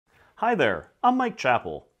Hi there, I'm Mike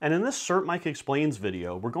Chapple, and in this CertMike Explains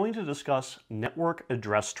video, we're going to discuss Network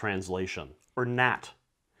Address Translation, or NAT.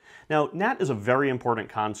 Now, NAT is a very important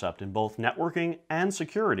concept in both networking and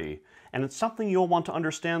security, and it's something you'll want to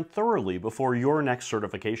understand thoroughly before your next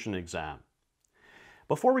certification exam.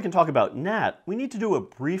 Before we can talk about NAT, we need to do a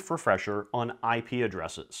brief refresher on IP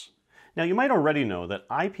addresses. Now, you might already know that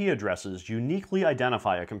IP addresses uniquely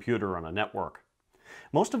identify a computer on a network.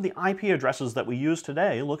 Most of the IP addresses that we use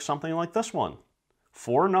today look something like this one.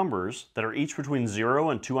 4 numbers that are each between 0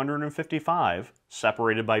 and 255,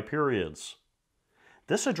 separated by periods.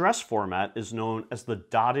 This address format is known as the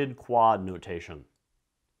dotted quad notation.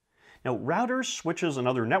 Now, routers, switches, and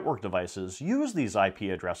other network devices use these IP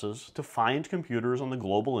addresses to find computers on the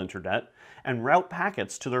global internet and route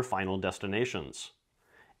packets to their final destinations.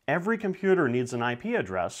 Every computer needs an IP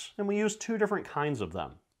address, and we use 2 different kinds of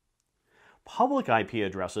them. Public IP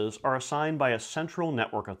addresses are assigned by a central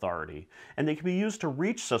network authority, and they can be used to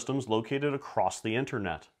reach systems located across the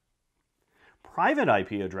internet. Private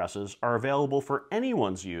IP addresses are available for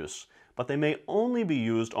anyone's use, but they may only be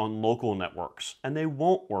used on local networks, and they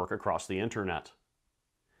won't work across the internet.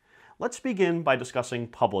 Let's begin by discussing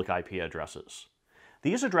public IP addresses.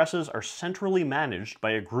 These addresses are centrally managed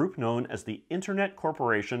by a group known as the Internet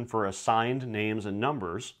Corporation for Assigned Names and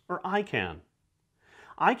Numbers, or ICANN.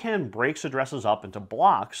 ICANN breaks addresses up into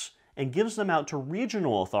blocks and gives them out to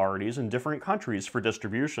regional authorities in different countries for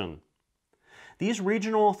distribution. These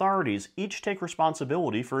regional authorities each take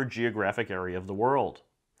responsibility for a geographic area of the world.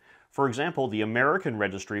 For example, the American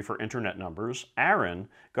Registry for Internet Numbers, ARIN,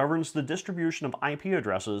 governs the distribution of IP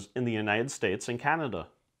addresses in the United States and Canada.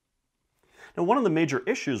 Now, one of the major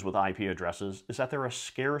issues with IP addresses is that they're a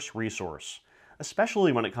scarce resource,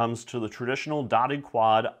 especially when it comes to the traditional dotted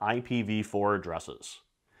quad IPv4 addresses.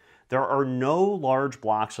 There are no large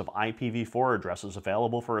blocks of IPv4 addresses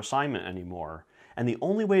available for assignment anymore, and the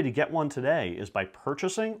only way to get one today is by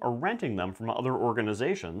purchasing or renting them from other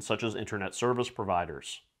organizations such as internet service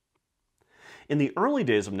providers. In the early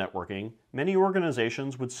days of networking, many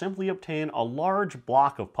organizations would simply obtain a large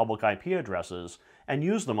block of public IP addresses and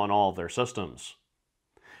use them on all of their systems.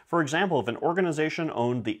 For example, if an organization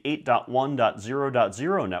owned the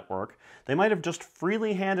 8.1.0.0 network, they might have just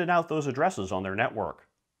freely handed out those addresses on their network.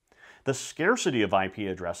 The scarcity of IP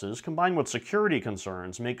addresses combined with security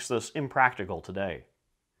concerns makes this impractical today.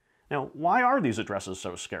 Now, why are these addresses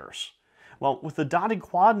so scarce? Well, with the dotted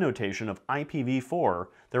quad notation of IPv4,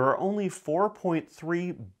 there are only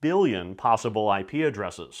 4.3 billion possible IP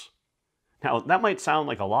addresses. Now, that might sound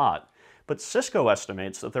like a lot, but Cisco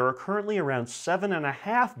estimates that there are currently around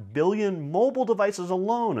 7.5 billion mobile devices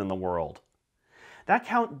alone in the world. That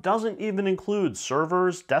count doesn't even include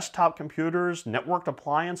servers, desktop computers, networked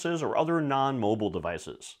appliances, or other non-mobile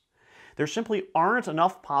devices. There simply aren't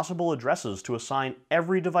enough possible addresses to assign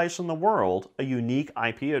every device in the world a unique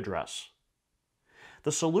IP address.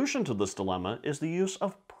 The solution to this dilemma is the use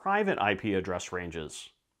of private IP address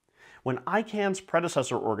ranges. When ICANN's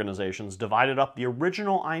predecessor organizations divided up the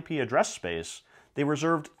original IP address space, they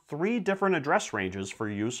reserved 3 different address ranges for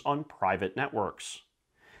use on private networks.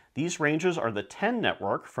 These ranges are the 10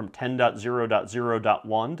 network from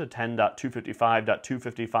 10.0.0.1 to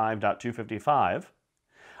 10.255.255.255,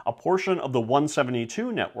 a portion of the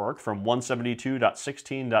 172 network from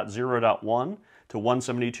 172.16.0.1 to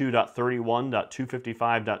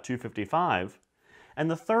 172.31.255.255,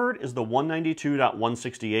 and the third is the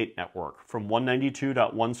 192.168 network from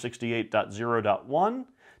 192.168.0.1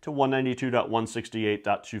 to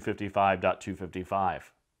 192.168.255.255.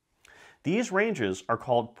 These ranges are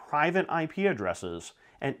called private IP addresses,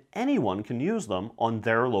 and anyone can use them on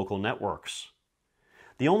their local networks.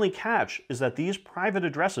 The only catch is that these private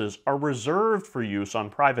addresses are reserved for use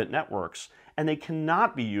on private networks, and they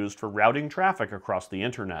cannot be used for routing traffic across the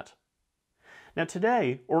internet. Now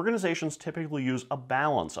today, organizations typically use a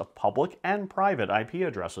balance of public and private IP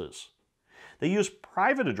addresses. They use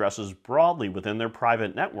private addresses broadly within their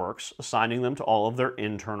private networks, assigning them to all of their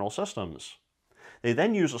internal systems. They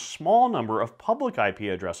then use a small number of public IP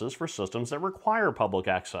addresses for systems that require public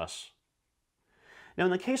access. Now,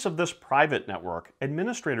 in the case of this private network,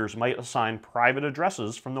 administrators might assign private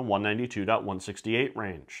addresses from the 192.168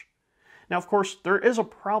 range. Now, of course, there is a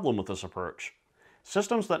problem with this approach.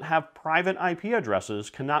 Systems that have private IP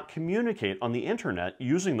addresses cannot communicate on the internet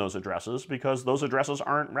using those addresses because those addresses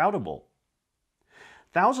aren't routable.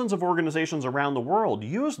 Thousands of organizations around the world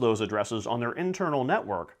use those addresses on their internal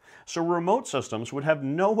network, so remote systems would have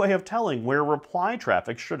no way of telling where reply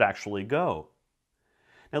traffic should actually go.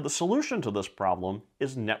 Now, the solution to this problem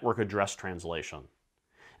is network address translation.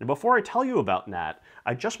 And before I tell you about NAT,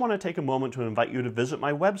 I just want to take a moment to invite you to visit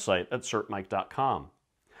my website at CertMike.com.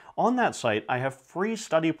 On that site, I have free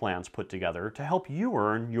study plans put together to help you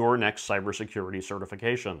earn your next cybersecurity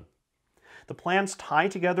certification. The plans tie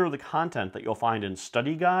together the content that you'll find in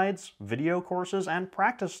study guides, video courses, and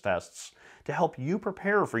practice tests to help you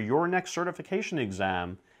prepare for your next certification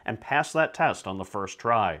exam and pass that test on the first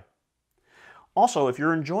try. Also, if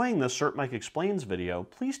you're enjoying this CertMike Explains video,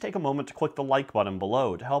 please take a moment to click the like button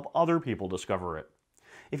below to help other people discover it.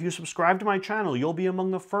 If you subscribe to my channel, you'll be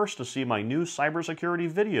among the first to see my new cybersecurity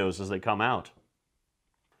videos as they come out.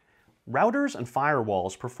 Routers and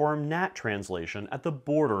firewalls perform NAT translation at the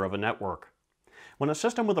border of a network. When a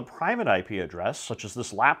system with a private IP address, such as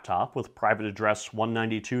this laptop with private address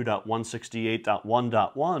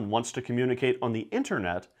 192.168.1.1, wants to communicate on the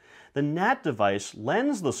internet, the NAT device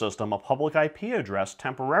lends the system a public IP address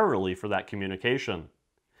temporarily for that communication.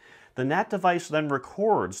 The NAT device then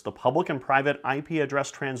records the public and private IP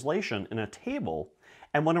address translation in a table,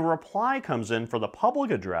 and when a reply comes in for the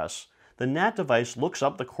public address, the NAT device looks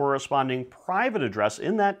up the corresponding private address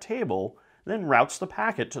in that table, then routes the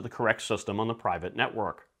packet to the correct system on the private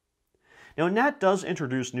network. Now, NAT does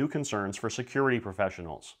introduce new concerns for security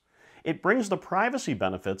professionals. It brings the privacy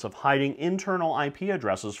benefits of hiding internal IP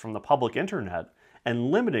addresses from the public internet and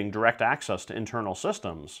limiting direct access to internal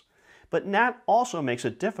systems. But NAT also makes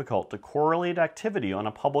it difficult to correlate activity on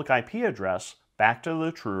a public IP address back to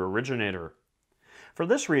the true originator. For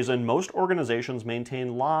this reason, most organizations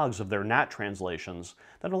maintain logs of their NAT translations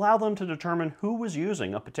that allow them to determine who was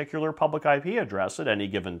using a particular public IP address at any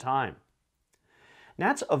given time.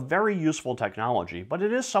 NAT's a very useful technology, but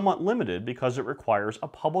it is somewhat limited because it requires a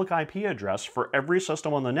public IP address for every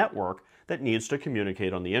system on the network that needs to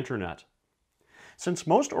communicate on the internet. Since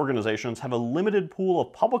most organizations have a limited pool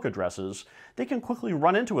of public addresses, they can quickly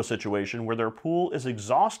run into a situation where their pool is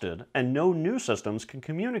exhausted and no new systems can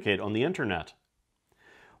communicate on the internet.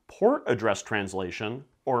 Port Address Translation,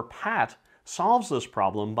 or PAT, solves this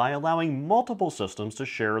problem by allowing multiple systems to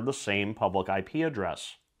share the same public IP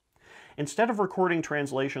address. Instead of recording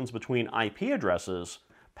translations between IP addresses,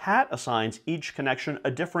 PAT assigns each connection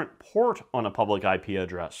a different port on a public IP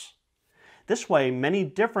address. This way, many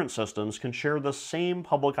different systems can share the same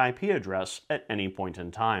public IP address at any point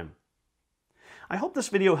in time. I hope this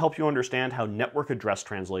video helped you understand how network address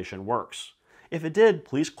translation works. If it did,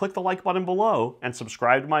 please click the like button below and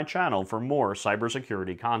subscribe to my channel for more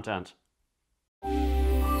cybersecurity content.